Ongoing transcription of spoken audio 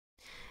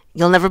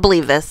You'll never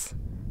believe this.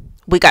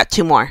 We got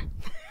 2 more.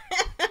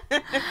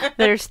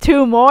 There's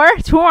 2 more?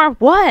 2 more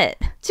what?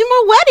 2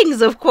 more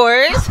weddings, of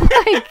course. Oh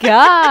my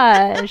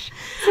gosh.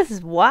 This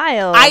is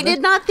wild. I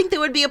did not think there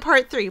would be a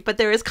part 3, but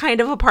there is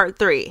kind of a part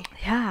 3.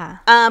 Yeah.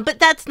 But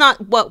that's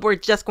not what we're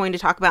just going to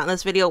talk about in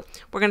this video.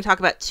 We're going to talk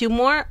about 2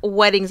 more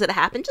weddings that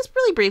happened, just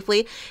really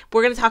briefly.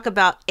 We're going to talk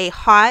about a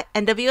hot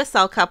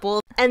NWSL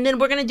couple, and then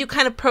we're going to do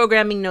kind of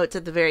programming notes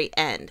at the very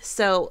end.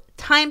 So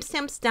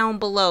timestamps down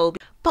below.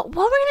 But what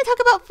we're going to talk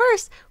about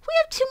first, we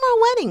have 2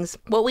 more weddings.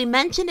 What we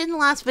mentioned in the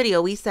last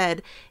video, we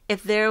said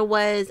if there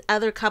was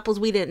other couples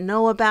we didn't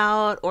know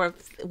about, or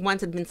if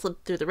ones had been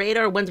slipped through the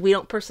radar, or ones we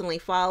don't personally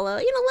follow,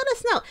 let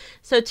us know.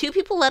 So 2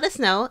 people let us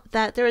know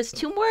that there was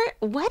 2 more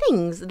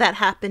weddings that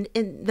happened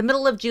in the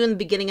middle of June, the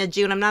beginning of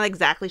June. I'm not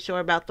exactly sure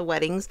about the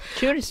weddings.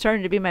 June is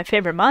starting to be my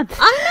favorite month.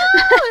 I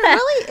know, it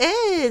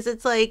really is.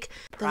 It's like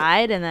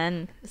Pride, and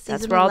then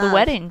that's where all the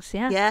weddings.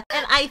 Yeah.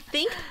 And I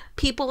think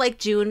people like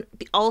June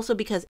also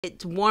because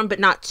it's warm, but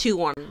not too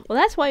warm. Well,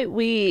 that's why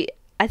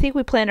I think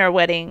we planned our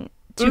wedding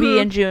to be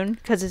in June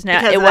because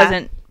it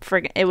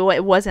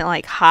wasn't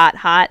like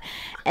hot.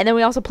 And then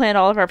we also planned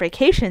all of our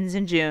vacations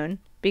in June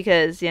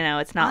because,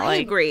 it's not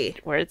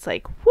where it's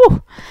like,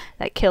 whew,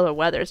 that killer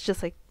weather. It's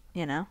just like,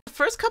 The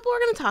first couple we're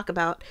going to talk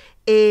about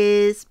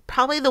is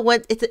probably the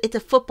one, it's a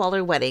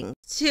footballer wedding.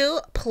 2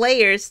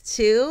 players,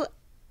 2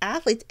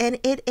 athletes, and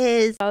it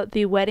is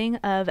the wedding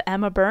of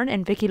Emma Byrne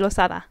and Vicky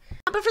Losada.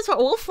 But first of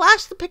all, we'll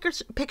flash the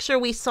picture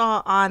we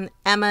saw on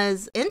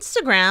Emma's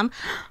Instagram.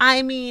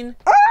 I mean,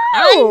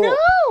 I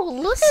know.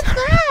 Look at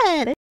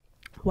that.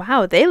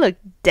 Wow, they look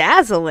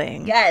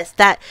dazzling. Yes,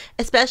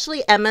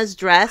 especially Emma's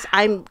dress.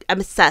 I'm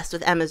obsessed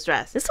with Emma's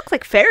dress. This looks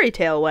like fairy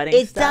tale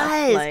wedding stuff.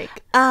 It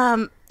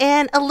does.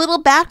 And a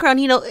little background.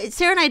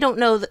 Sara and I don't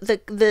know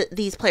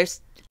these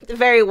players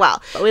very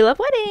well, but we love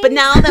weddings. But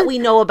now that we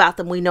know about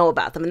them,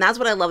 and that's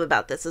what I love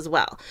about this as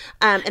well.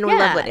 And we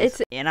love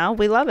weddings.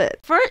 We love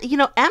it.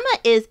 Emma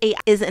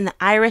is an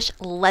Irish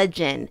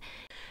legend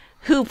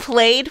who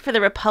played for the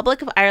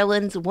Republic of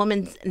Ireland's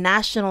women's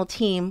national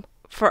team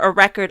for a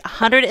record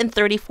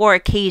 134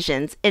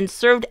 occasions and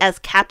served as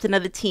captain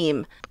of the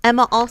team.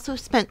 Emma also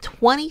spent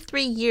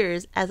 23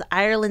 years as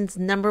Ireland's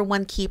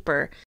 #1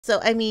 keeper.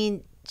 So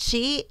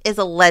she is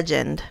a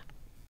legend,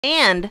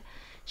 and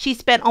she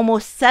spent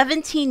almost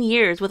 17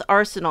 years with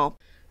Arsenal.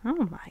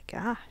 Oh my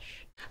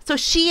gosh. So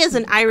she is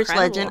an Irish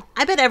legend.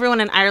 I bet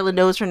everyone in Ireland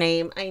knows her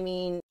name.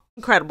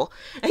 Incredible.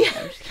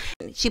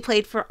 She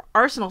played for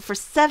Arsenal for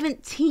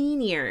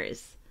 17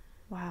 years.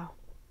 Wow.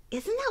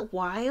 Isn't that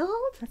wild?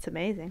 That's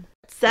amazing.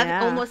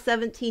 Almost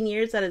 17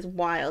 years. That is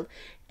wild.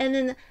 And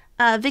then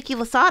Vicky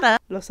Losada.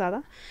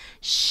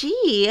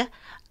 She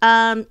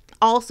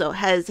also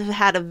has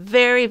had a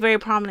very, very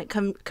prominent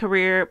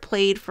career,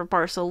 played for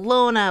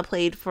Barcelona,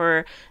 played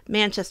for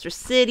Manchester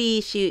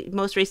City. She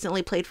most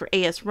recently played for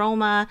AS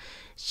Roma.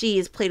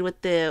 She's played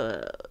with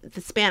the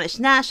Spanish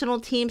national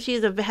team. She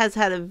has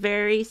had a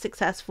very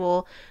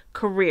successful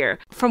career.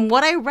 From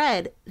what I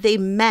read, they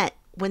met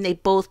when they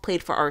both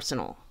played for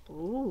Arsenal.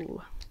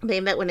 Ooh. They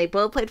met when they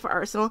both played for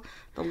Arsenal.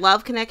 The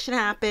love connection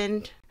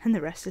happened. And the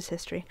rest is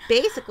history.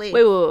 Basically.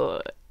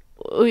 Wait.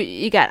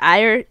 You got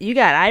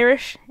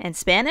Irish and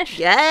Spanish?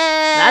 Yeah.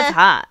 That's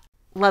hot.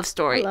 Love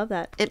story. I love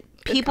that.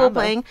 People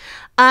playing.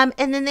 And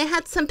then they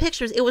had some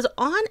pictures. It was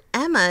on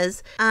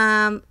Emma's.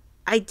 I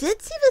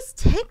did see this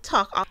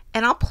TikTok,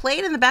 and I'll play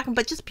it in the background,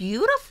 but just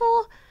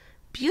beautiful.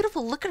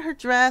 Beautiful. Look at her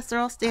dress. They're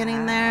all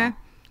standing there.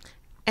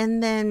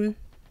 And then.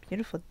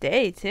 Beautiful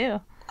day,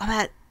 too.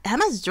 That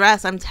Emma's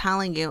dress, I'm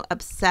telling you,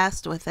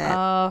 obsessed with it.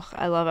 Oh,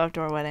 I love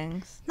outdoor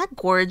weddings. Isn't that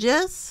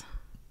gorgeous?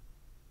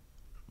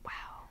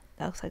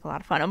 That looks like a lot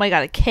of fun. Oh my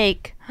god, a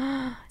cake.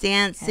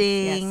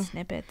 Dancing. Yes,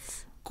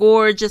 snippets.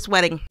 Gorgeous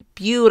wedding.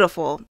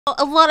 Beautiful.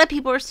 A lot of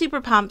people are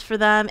super pumped for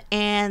them,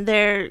 and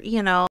they're,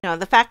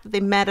 the fact that they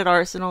met at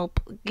Arsenal,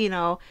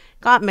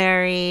 got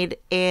married,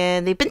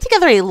 and they've been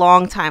together a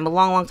long time.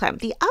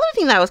 The other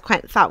thing that I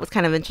thought was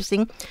kind of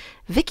interesting,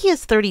 Vicky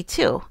is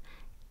 32,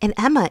 and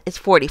Emma is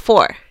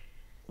 44.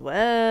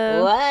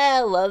 Whoa.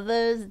 Wow, love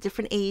those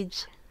different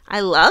age. I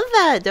love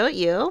that, don't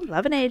you?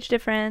 Love an age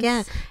difference.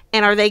 Yeah.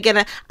 And are they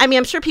gonna?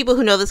 I'm sure people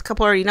who know this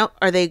couple already know.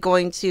 Are they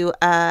going to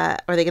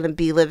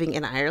be living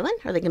in Ireland?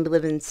 Are they gonna be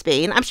living in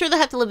Spain? I'm sure they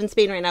have to live in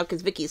Spain right now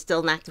because Vicky is still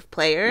an active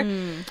player.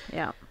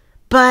 Yeah.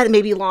 But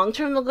maybe long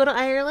term they'll go to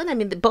Ireland.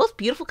 They're both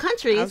beautiful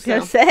countries. I was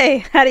gonna say,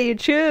 how do you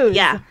choose?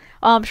 Yeah.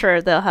 Oh, I'm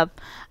sure they'll have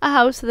a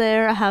house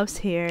there, a house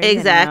here.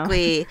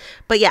 Exactly.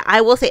 But yeah, I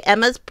will say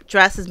Emma's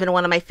dress has been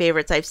one of my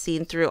favorites I've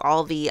seen through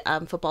all the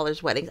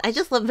footballers' weddings. I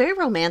just love very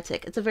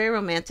romantic. It's a very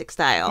romantic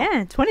style.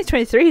 Yeah,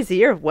 2023 is the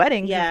year of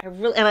weddings. Yeah,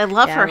 I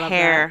love her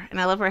hair. That. And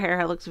I love her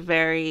hair. It looks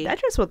very... That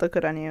dress would look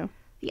good on you.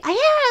 Yeah,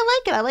 I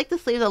like it. I like the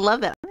sleeves. I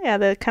love it. Yeah,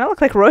 they kind of look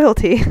like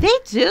royalty. They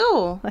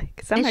do.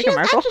 Like some Meghan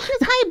Markle. Actually, she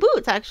has high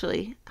boots,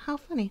 actually. How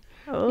funny.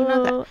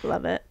 Oh,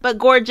 love it. But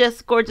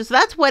gorgeous, gorgeous. So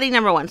that's wedding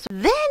number 1. So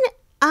then...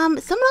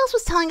 someone else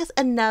was telling us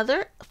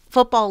another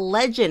football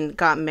legend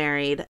got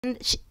married. And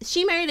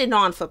she married a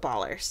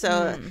non-footballer.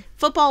 So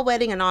football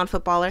wedding, a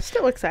non-footballer.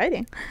 Still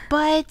exciting.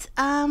 But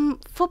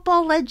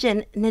football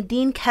legend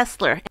Nadine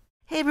Keßler.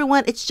 Hey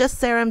everyone, it's just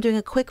Sarah. I'm doing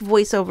a quick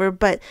voiceover,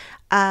 but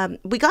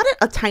we got it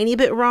a tiny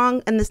bit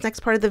wrong in this next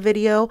part of the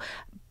video.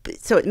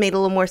 So it made a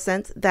little more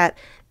sense that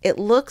it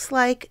looks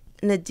like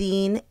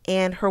Nadine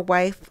and her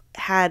wife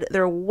had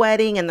their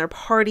wedding and their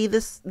party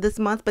this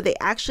month, but they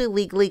actually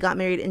legally got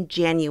married in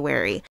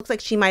January. Looks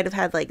like she might have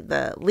had like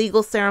the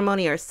legal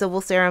ceremony or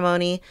civil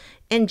ceremony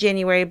in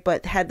January,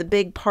 but had the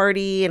big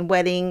party and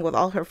wedding with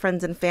all her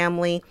friends and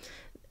family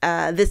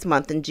this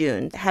month in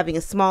June. Having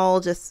a small,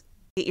 just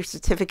get your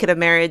certificate of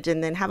marriage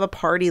and then have a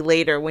party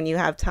later when you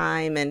have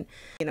time and,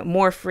 you know,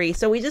 more free.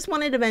 So we just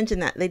wanted to mention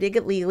that they did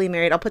get legally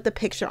married. I'll put the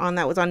picture on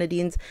that was on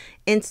Nadine's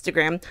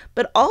Instagram.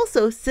 But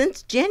also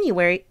since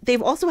January,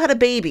 they've also had a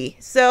baby.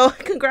 So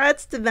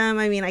congrats to them.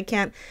 I mean, I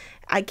can't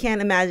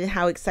imagine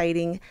how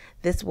exciting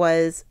this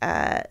was.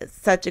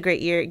 Such a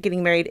great year,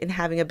 getting married and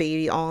having a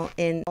baby all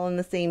in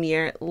the same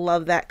year.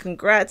 Love that.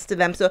 Congrats to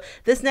them. So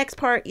this next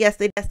part, yes,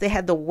 they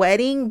had the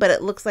wedding, but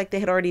it looks like they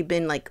had already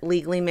been like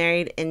legally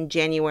married in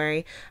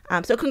January.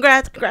 So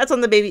congrats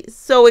on the baby.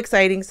 So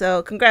exciting.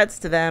 So congrats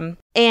to them.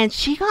 And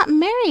she got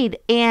married,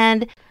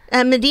 and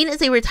Nadine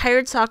is a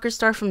retired soccer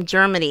star from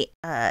Germany.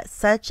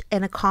 Such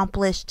an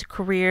accomplished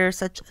career,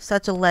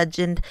 such a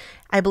legend.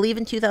 I believe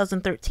in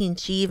 2013,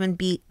 she even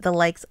beat the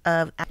likes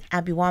of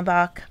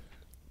Wambach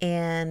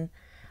and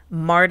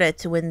Marta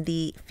to win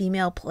the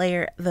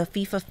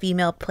FIFA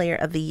Female Player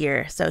of the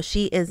Year. So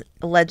she is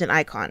a legend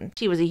icon.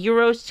 She was a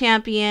Euros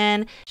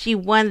champion. She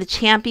won the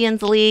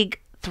Champions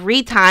League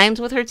 3 times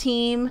with her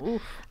team.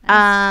 Ooh,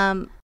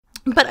 nice.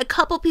 But a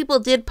couple people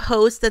did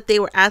post that they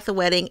were at the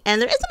wedding,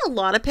 and there isn't a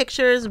lot of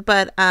pictures,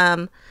 but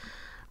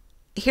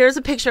here's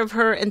a picture of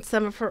her and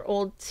some of her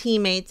old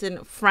teammates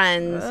and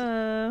friends.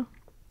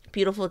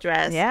 Beautiful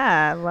dress.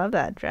 Yeah, I love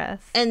that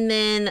dress. And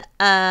then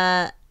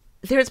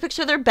there's a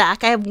picture of their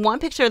back. I have one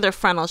picture of their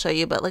front I'll show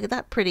you, but look at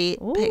that pretty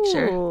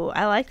picture. Ooh,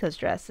 I like those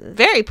dresses.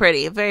 Very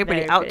pretty. Very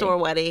pretty. Outdoor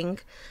wedding.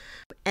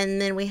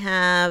 And then we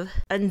have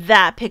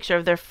that picture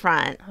of their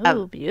front.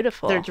 Oh,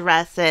 beautiful. Their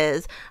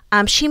dresses.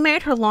 She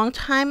married her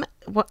longtime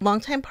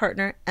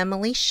partner,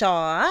 Emily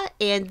Shaw.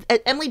 And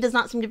Emily does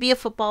not seem to be a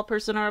football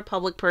person or a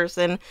public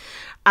person.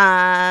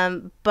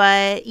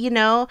 But, you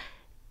know,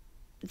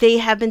 they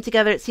have been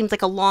together, it seems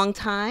like a long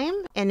time.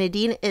 And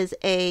Nadine is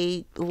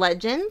a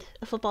legend,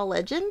 a football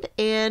legend.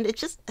 And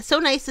it's just so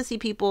nice to see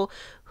people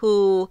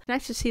who...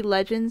 Nice to see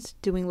legends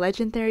doing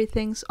legendary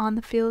things on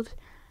the field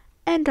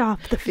and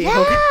off the field.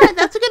 Yeah,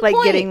 that's a good like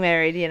point. Like getting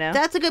married, you know.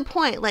 That's a good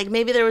point. Like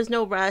maybe there was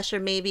no rush, or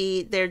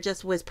maybe there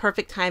just was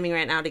perfect timing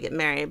right now to get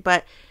married.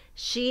 But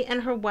she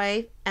and her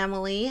wife,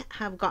 Emily,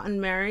 have gotten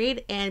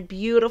married, and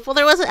beautiful.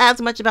 There wasn't as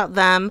much about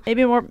them.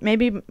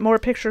 Maybe more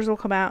pictures will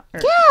come out.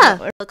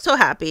 Yeah. Look, so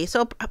happy.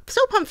 So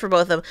pumped for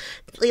both of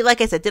them.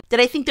 Like I said, did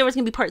I think there was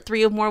going to be part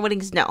 3 of More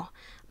Weddings? No.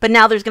 But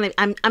now there's going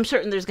to I'm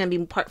certain there's going to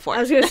be part 4. I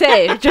was going to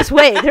say, just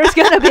wait. There's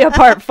going to be a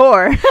part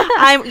 4.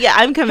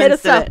 I'm convinced. Hit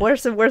us up.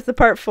 Where's the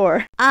part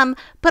 4?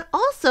 But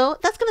also,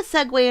 that's going to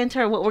segue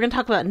into what we're going to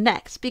talk about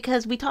next,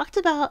 because we talked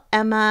about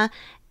Emma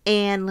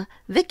and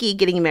Vicky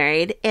getting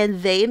married,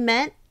 and they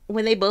met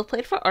when they both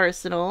played for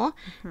Arsenal.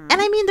 Mm-hmm.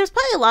 And I mean, there's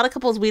probably a lot of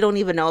couples we don't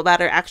even know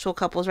about, or actual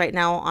couples right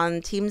now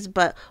on teams,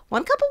 but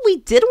one couple we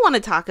did want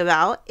to talk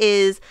about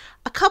is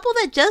a couple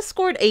that just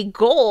scored a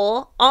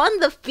goal on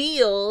the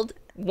field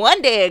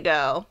one day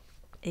ago.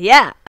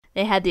 Yeah,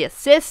 they had the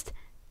assist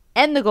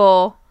and the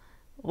goal.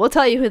 We'll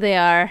tell you who they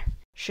are.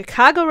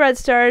 Chicago Red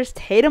Stars,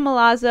 Tatum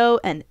Milazzo,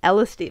 and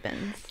Ella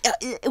Stevens.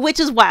 Which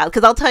is wild,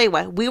 because I'll tell you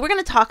what, we were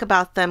going to talk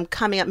about them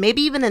coming up,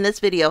 maybe even in this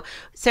video.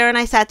 Sarah and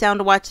I sat down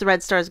to watch the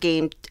Red Stars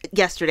game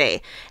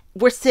yesterday.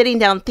 We're sitting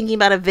down thinking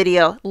about a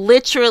video.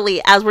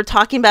 Literally, as we're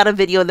talking about a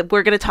video that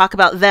we're going to talk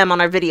about them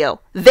on our video,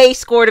 they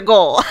scored a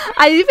goal.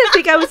 I even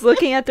think I was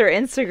looking at their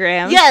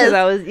Instagram. Yes. Because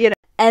I was, you know.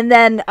 And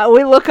then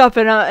we look up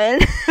and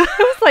it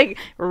was like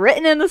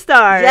written in the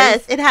stars.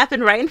 Yes, it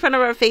happened right in front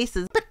of our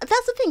faces. But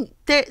that's the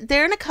thing.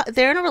 They're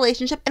in a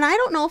relationship, and I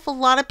don't know if a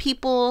lot of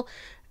people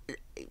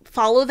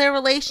follow their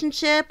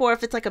relationship or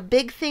if it's like a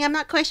big thing. I'm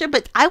not quite sure,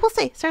 but I will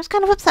say Sarah's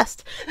kind of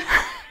obsessed.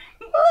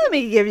 Well, let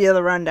me give you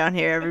the rundown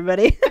here,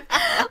 everybody.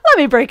 Let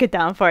me break it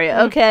down for you.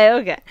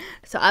 Okay.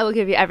 So I will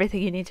give you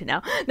everything you need to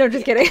know. No,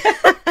 just kidding.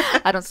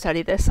 I don't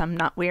study this. I'm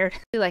not weird.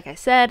 Like I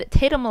said,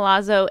 Tatum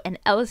Milazzo and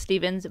Ella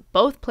Stevens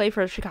both play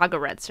for the Chicago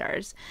Red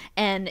Stars.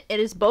 And it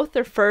is both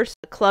their first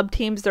club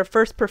teams, their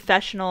first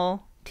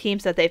professional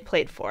teams that they've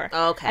played for.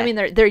 Okay. I mean,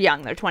 they're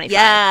young. They're 25.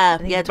 Yeah,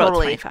 they're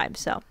totally. Both 25,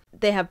 so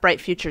they have bright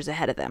futures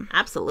ahead of them.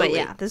 Absolutely. But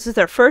yeah, this is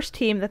their first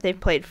team that they've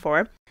played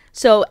for.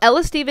 So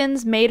Ella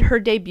Stevens made her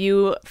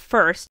debut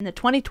first in the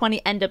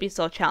 2020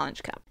 NWSL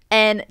Challenge Cup.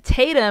 And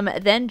Tatum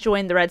then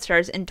joined the Red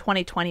Stars in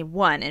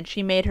 2021, and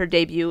she made her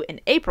debut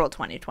in April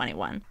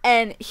 2021.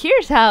 And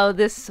here's how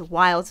this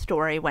wild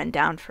story went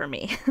down for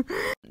me.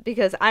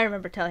 Because I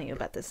remember telling you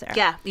about this, Sarah.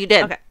 Yeah, you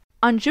did. Okay.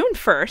 On June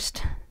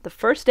 1st, the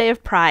first day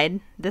of Pride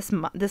this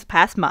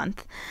past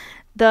month,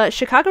 The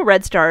Chicago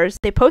Red Stars,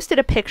 they posted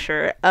a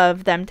picture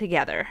of them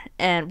together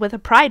and with a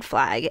pride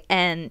flag.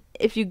 And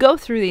if you go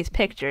through these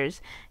pictures,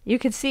 you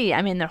can see,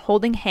 I mean, they're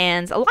holding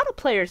hands. A lot of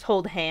players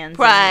hold hands.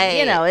 Right. And,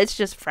 you know, it's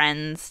just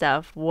friends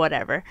stuff,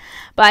 whatever.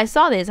 But I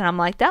saw these and I'm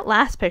like, that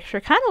last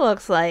picture kind of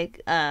looks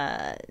like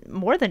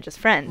more than just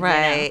friends.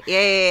 Right. You know?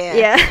 Yeah.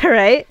 Yeah,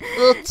 right? A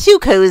little too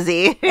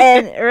cozy.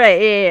 And,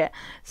 right, yeah.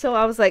 So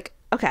I was like,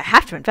 okay, I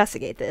have to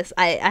investigate this.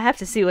 I have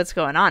to see what's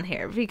going on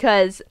here,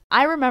 because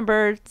I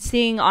remember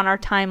seeing on our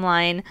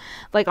timeline,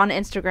 like on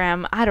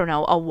Instagram, I don't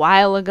know, a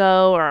while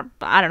ago, or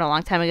I don't know, a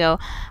long time ago,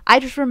 I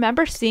just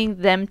remember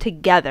seeing them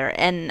together,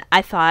 and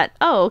I thought,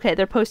 oh, okay,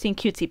 they're posting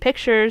cutesy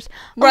pictures.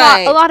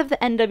 Right. A lot of the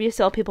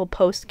NWSL people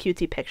post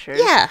cutesy pictures.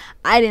 Yeah.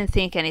 I didn't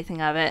think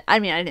anything of it. I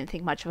mean, I didn't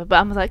think much of it, but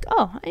I was like,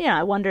 oh, yeah,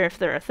 I wonder if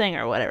they're a thing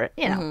or whatever.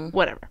 You know,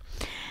 whatever.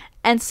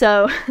 And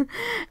so,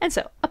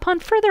 upon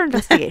further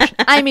investigation,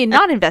 I mean,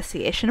 not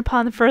investigation,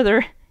 upon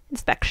further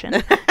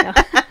inspection. No.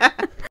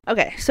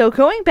 Okay, so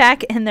going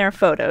back in their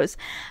photos,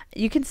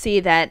 you can see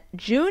that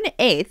June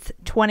 8th,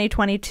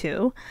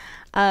 2022,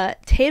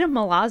 Tatum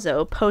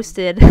Milazzo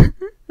posted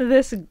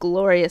this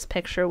glorious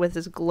picture with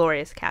this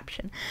glorious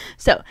caption.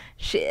 So,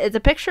 it's a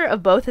picture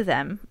of both of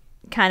them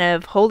kind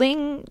of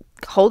holding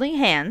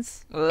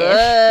hands-ish, you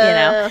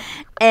know,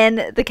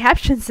 and the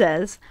caption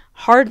says,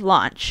 "Hard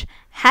launch.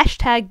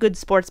 Hashtag good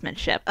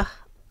sportsmanship."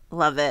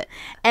 Love it.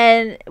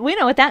 And we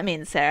know what that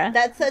means, Sarah.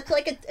 That's such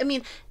like a, I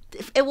mean,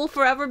 it will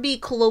forever be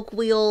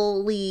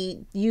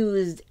colloquially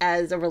used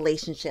as a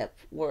relationship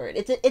word.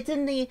 It's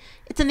in the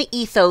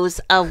ethos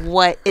of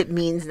what it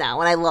means now,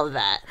 and I love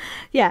that.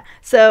 Yeah.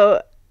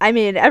 So, I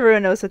mean,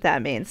 everyone knows what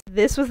that means.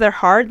 This was their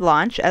hard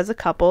launch as a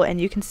couple, and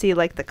you can see,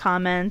 like, the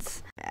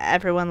comments.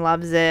 Everyone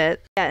loves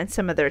it. Yeah, and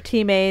some of their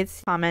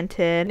teammates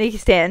commented. Nikki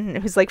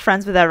Stanton, who's, like,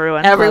 friends with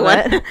everyone.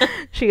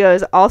 She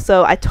goes,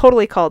 also, I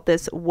totally called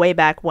this way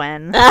back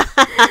when.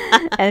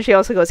 And she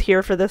also goes,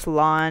 here for this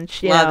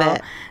launch. Love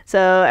it.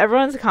 So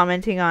everyone's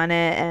commenting on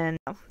it, and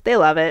they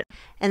love it.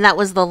 And that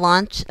was the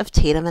launch of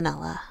Tatum and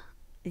Ella.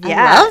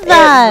 Yeah, I love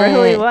that. It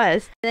really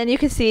was. And then you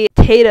can see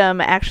Tatum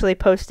actually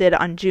posted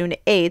on June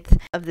 8th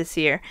of this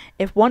year,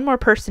 if one more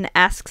person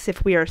asks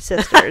if we are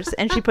sisters.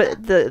 And she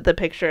put the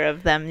picture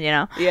of them, you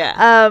know.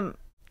 Yeah.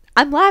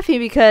 I'm laughing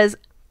because,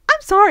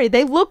 I'm sorry,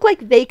 they look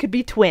like they could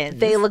be twins.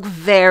 They look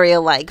very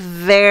alike.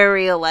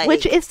 Very alike.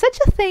 Which is such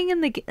a thing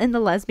in the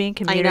lesbian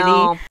community. I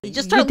know. You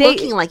just start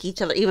looking like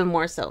each other even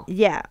more so.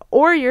 Yeah.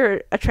 Or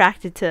you're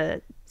attracted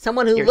to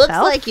someone who yourself?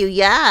 looks like you.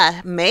 Yeah,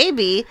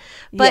 maybe.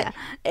 But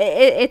yeah,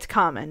 it's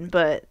common,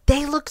 but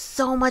they look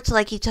so much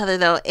like each other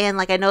though. And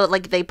like, I know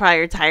like they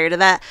probably are tired of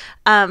that.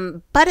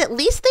 But at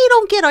least they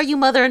don't get, are you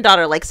mother and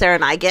daughter, like Sara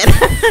and I get.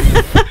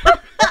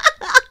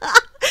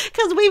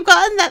 Because we've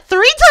gotten that 3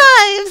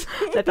 times.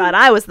 I thought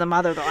I was the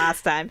mother the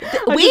last time.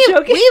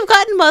 We've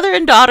gotten mother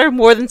and daughter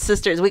more than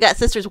sisters. We got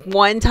sisters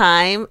 1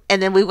 time,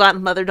 and then we've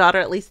gotten mother-daughter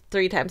at least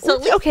 3 times. So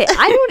okay,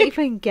 I don't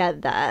even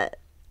get that.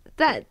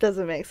 That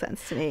doesn't make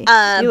sense to me.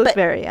 You look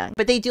very young.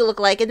 But they do look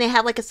like, and they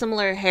have like a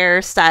similar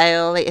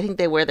hairstyle. I think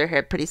they wear their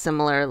hair pretty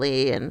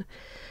similarly, and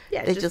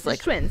yeah, they just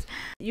like twins.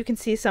 You can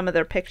see some of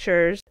their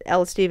pictures.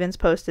 Ella Stevens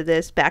posted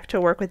this, back to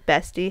work with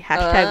bestie,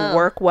 hashtag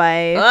work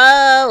wife.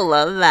 Oh,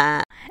 love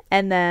that.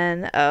 And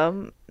then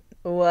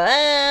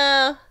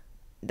whoa,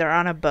 they're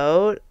on a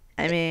boat.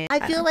 I mean,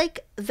 I feel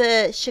like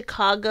the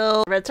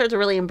Chicago Red Stars are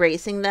really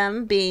embracing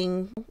them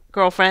being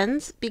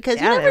girlfriends,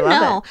 because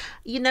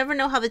you never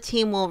know how the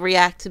team will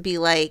react to be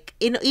like,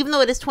 you know, even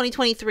though it is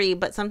 2023,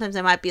 but sometimes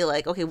they might be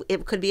like, okay,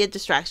 it could be a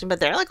distraction,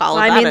 but they're like all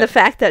about it. I mean, the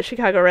fact that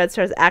Chicago Red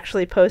Stars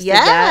actually posted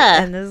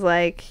that and is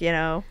like, you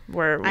know,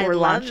 we're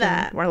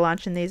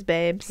launching these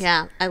babes.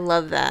 Yeah, I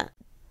love that.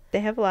 They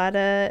have a lot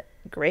of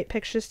great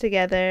pictures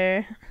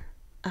together.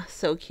 Oh,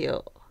 so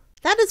cute.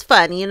 That is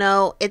fun, you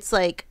know. It's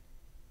like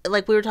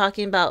we were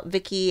talking about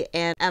Vicky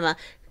and Emma.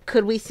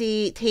 Could we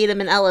see Tatum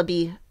and Ella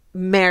be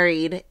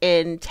married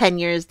in 10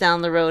 years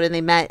down the road, and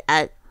they met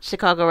at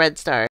Chicago Red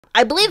Star?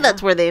 I believe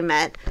that's where they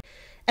met.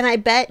 And I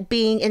bet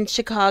being in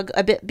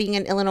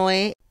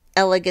Illinois,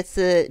 Ella gets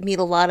to meet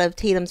a lot of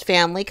Tatum's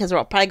family, because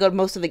we'll probably go to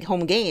most of the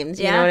home games.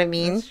 You know what I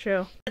mean? That's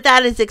true. But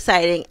that is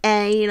exciting.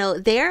 And, you know,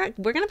 we're going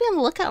to be on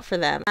the lookout for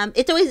them.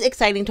 It's always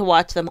exciting to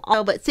watch them.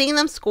 But seeing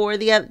them score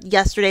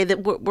yesterday,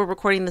 that we're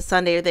recording the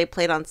Sunday, or they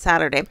played on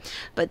Saturday.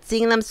 But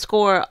seeing them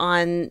score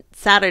on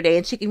Saturday,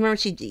 and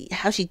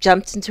how she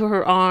jumped into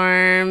her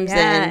arms.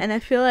 Yeah, and I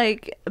feel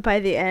like by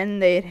the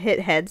end they hit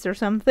heads or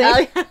something.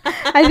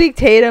 I think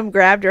Tatum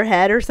grabbed her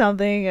head or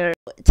something. Or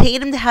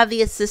Tatum to have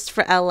the assist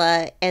for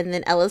Ella, and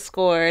then Ella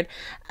scored.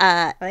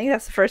 I think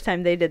that's the first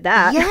time they did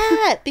that.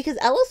 Yeah, because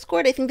Ella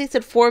scored, I think they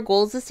said 4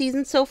 goals this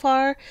season so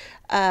far.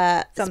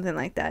 Something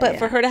like that. But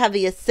for her to have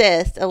the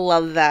assist, I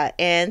love that.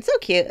 And so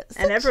cute.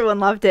 And everyone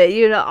loved it.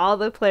 You know, all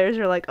the players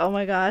are like, oh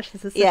my gosh,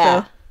 this is such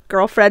a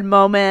girlfriend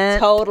moment.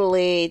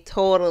 Totally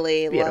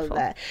love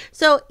that.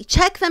 So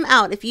check them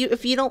out. If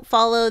you don't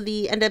follow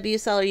the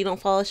NWSL, or you don't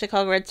follow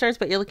Chicago Red Stars,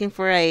 but you're looking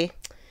for a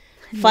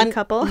fun new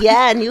couple.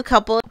 Yeah, new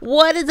couple.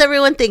 What does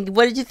everyone think?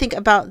 What did you think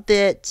about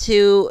the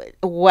 2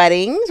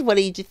 weddings? What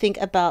did you think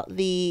about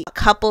the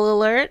couple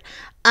alert?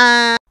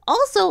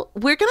 Also,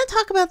 we're going to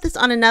talk about this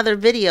on another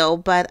video,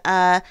 but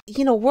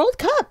World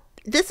Cup.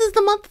 This is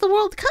the month of the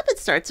World Cup. It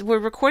starts. We're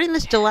recording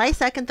this July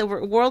 2nd. The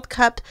World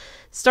Cup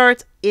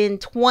starts in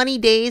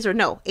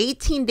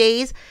 18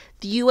 days.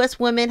 The U.S.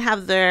 women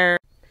have their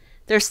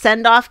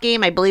send-off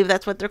game. I believe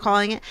that's what they're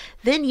calling it.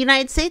 Then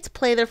United States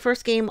play their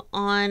first game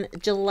on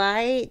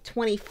July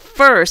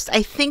 21st.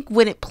 I think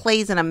when it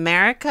plays in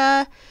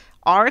America,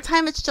 our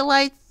time, it's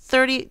July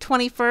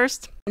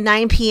 21st,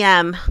 9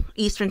 p.m.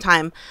 Eastern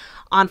time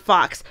on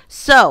Fox.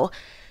 So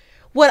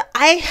what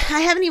I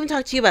haven't even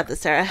talked to you about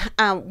this, Sarah.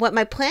 What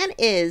my plan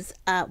is,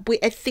 I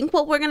think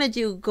what we're going to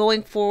do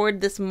going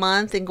forward this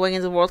month and going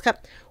into the World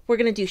Cup, we're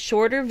going to do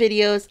shorter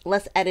videos,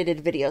 less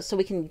edited videos, so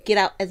we can get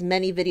out as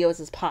many videos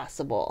as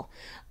possible.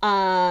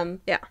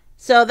 Yeah.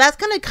 So that's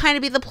going to kind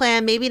of be the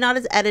plan. Maybe not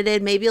as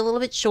edited, maybe a little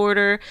bit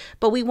shorter,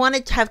 but we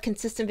wanted to have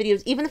consistent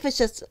videos, even if it's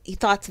just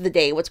thoughts of the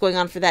day, what's going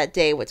on for that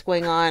day, what's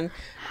going on.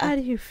 How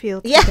do you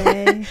feel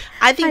today? Yeah,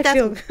 I think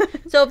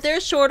so if they're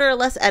shorter or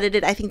less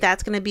edited, I think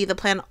that's going to be the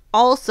plan.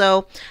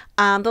 Also,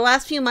 the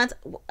last few months,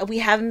 we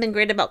haven't been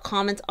great about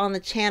comments on the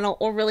channel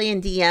or really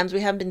in DMs. We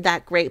haven't been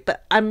that great,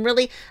 but I've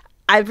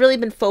really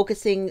been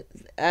focusing,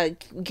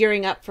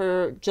 gearing up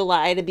for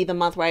July to be the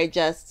month where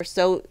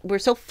we're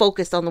so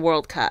focused on the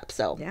World Cup.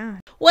 So yeah.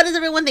 What does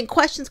everyone think?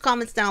 Questions,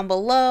 comments down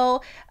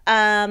below.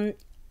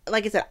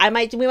 Like I said,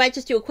 we might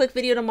just do a quick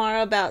video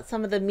tomorrow about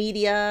some of the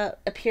media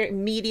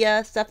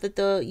stuff that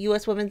the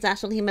U.S. women's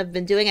national team have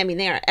been doing. I mean,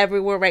 they are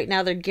everywhere right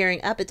now. They're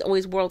gearing up. It's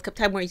always World Cup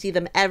time where you see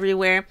them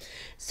everywhere.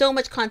 So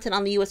much content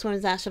on the U.S.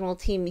 women's national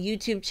team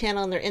YouTube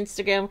channel and their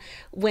Instagram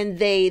when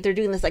they're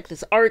doing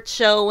this art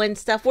show and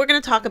stuff. We're going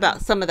to talk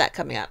about some of that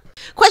coming up.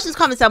 Questions,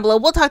 comments down below.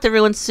 We'll talk to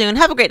everyone soon.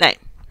 Have a great night.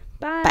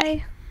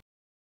 Bye.